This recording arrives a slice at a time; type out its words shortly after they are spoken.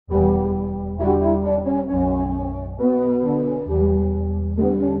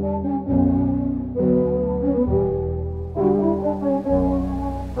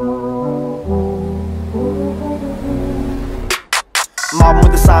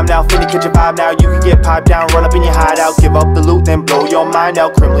time now, finna catch a vibe now. You can get piped down, run up in your hideout, give up the loot, then blow your mind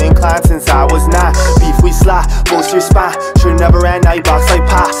out. Criminally inclined since I was 9. Beef we slide, boost your spine. Should've never ran, now you box like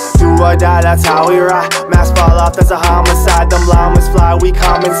pie. Do or die, that's how we ride. Mask fall off, that's a homicide. Them llamas fly, we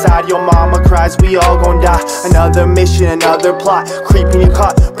come inside. Your mama cries, we all gon' die. Another mission, another plot. Creeping your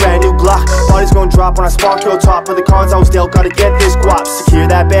caught, brand new Glock. Body's gon' drop when I spark your top. For the cards I was dealt, gotta get this guap. Secure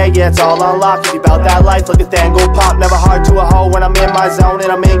that bag, yeah, it's all unlocked. If you bout that life, like a thing go pop. Never hard to a hoe when I'm in my zone,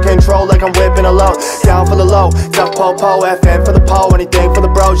 and I'm in control like I'm whipping a load. Down for the low, tough po-po, FN for the po. Anything for the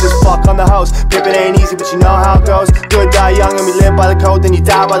bros, just fuck on the host. Pippin' ain't easy, but you know how it goes. Good die young and we live by the code, then you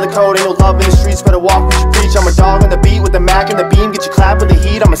die by the code. Ain't no love in the streets, better walk what you preach. I'm a dog on the beat with the Mac and the beam. Get you clap with the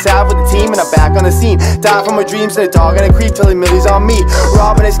heat, I'm a salve with the team, and I'm back on the scene. Die from my dreams and a dog and a creep till the millies on me.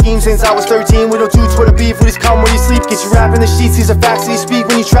 Robbing a scheme since I was 13. We don't do Twitter beef, we just come when you sleep. Get you rapping the sheets, these are facts that you speak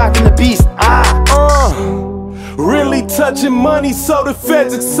when you trapping the beast. Really touching money, so the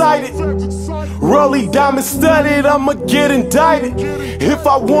feds excited. Rolly diamond studded, I'ma get indicted. If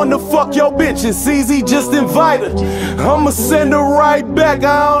I wanna fuck your bitch, it's easy, just invite her. I'ma send her right back,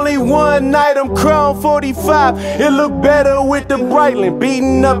 I only one night. I'm Crown 45, it look better with the Breitling.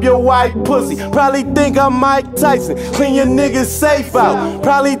 Beating up your white pussy, probably think I'm Mike Tyson. Clean your niggas safe out,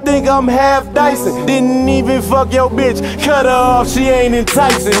 probably think I'm half Dyson. Didn't even fuck your bitch, cut her off, she ain't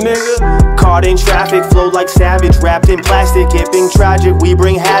enticing, nigga. Caught in traffic, flow like savage. Wrapped in plastic, it being tragic. We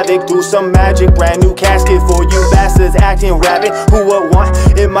bring havoc, do some magic. Brand new casket for you bastards acting rabid. Who would want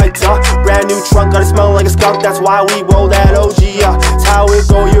in my duck? Brand new trunk, gotta smell like a skunk. That's why we roll that OG up. It's how it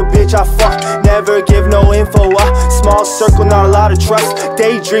go, your bitch I fuck. Never give no info up. Small circle, not a lot of trust.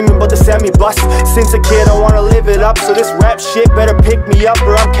 Daydreaming but the semi-bust. Since a kid I wanna live it up, so this rap shit better pick me up,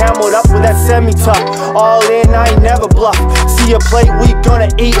 or I'm cameled up with that semi-tuck. All in, I ain't never bluff. See a plate, we gonna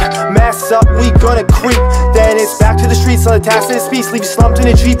eat. Mass up, we gonna creep. Then it's back to the streets, on the task of this piece. Leave you slumped in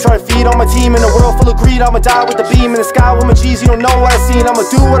a Jeep, try to feed on my team. In a world full of greed, I'ma die with the beam. In the sky with my G's, you don't know what I seen. I'ma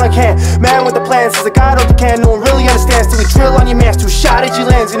do what I can, man with the plans. Since a guy don't can, no one really understands. Till we drill on your mans, 2 shot at your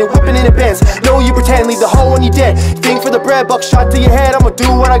lands, and it whipping in the bends. No, you pretend, leave the hole when you dead. Think for the bread, buck shot to your head. I'ma do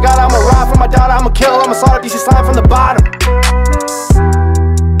what I got, I'ma ride for my daughter. I'ma kill, I'ma slaughter pieces slime from the bottom.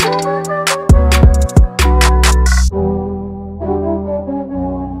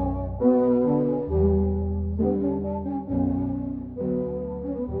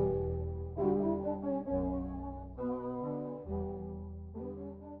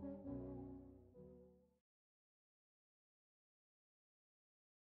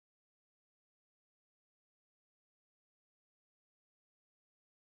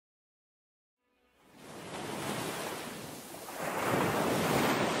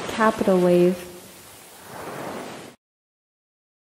 Capital Wave.